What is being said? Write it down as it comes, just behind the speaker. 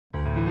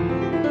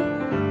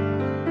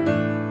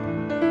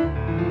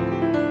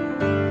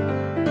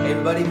Hey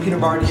everybody, Peter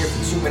Martin here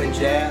for 2 Minute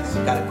Jazz.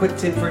 Got a quick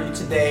tip for you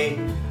today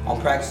on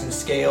practicing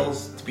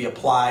scales to be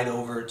applied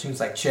over tunes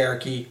like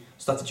Cherokee,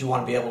 stuff that you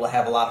want to be able to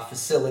have a lot of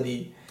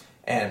facility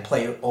and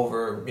play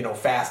over,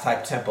 fast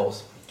type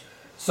tempos.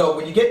 So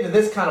when you get into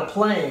this kind of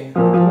playing,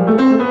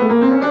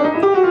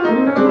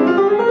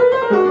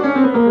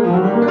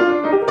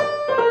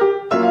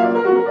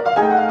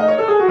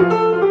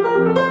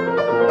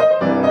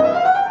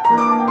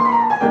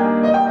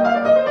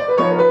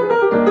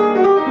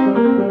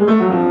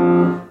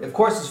 of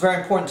course, it's very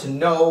important to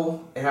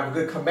know and have a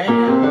good command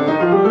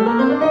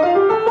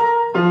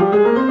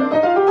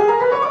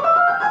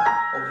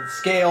over the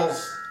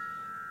scales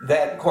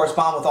that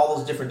correspond with all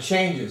those different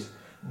changes.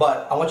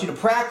 But I want you to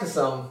practice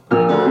them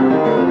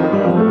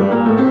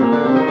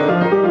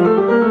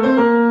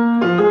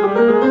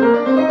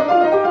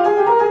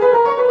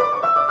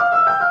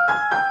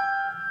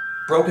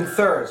broken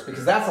thirds,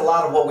 because that's a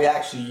lot of what we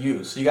actually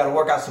use. So you got to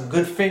work out some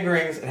good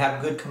fingerings and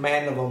have good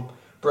command of them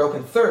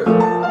broken thirds.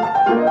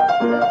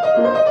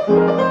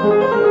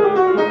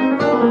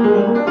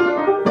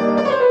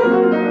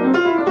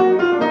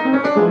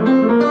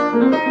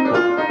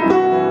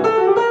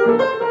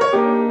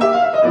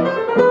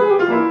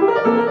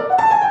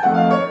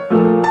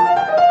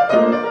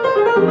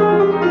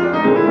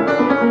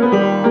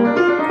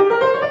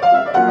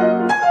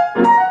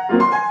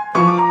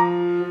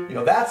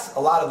 That's a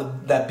lot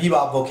of that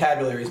bebop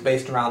vocabulary is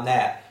based around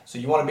that. So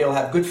you want to be able to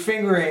have good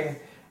fingering,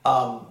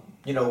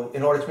 in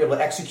order to be able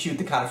to execute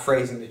the kind of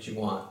phrasing that you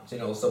want.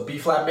 So B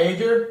flat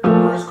major,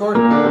 first chord,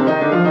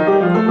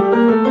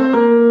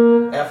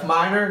 F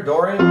minor,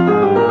 Dorian,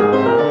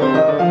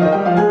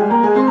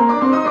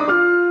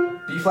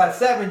 B flat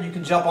 7, you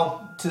can jump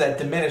on to that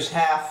diminished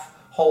half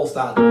whole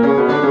style. A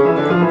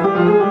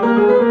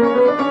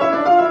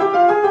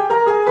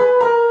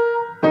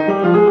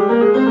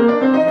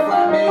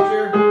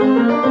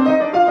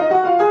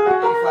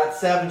flat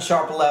 7,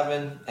 sharp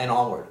 11, and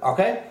onward.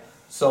 Okay?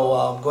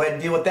 So go ahead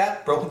and deal with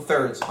that. Broken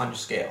thirds on your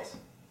scales.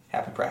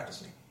 Happy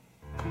practicing.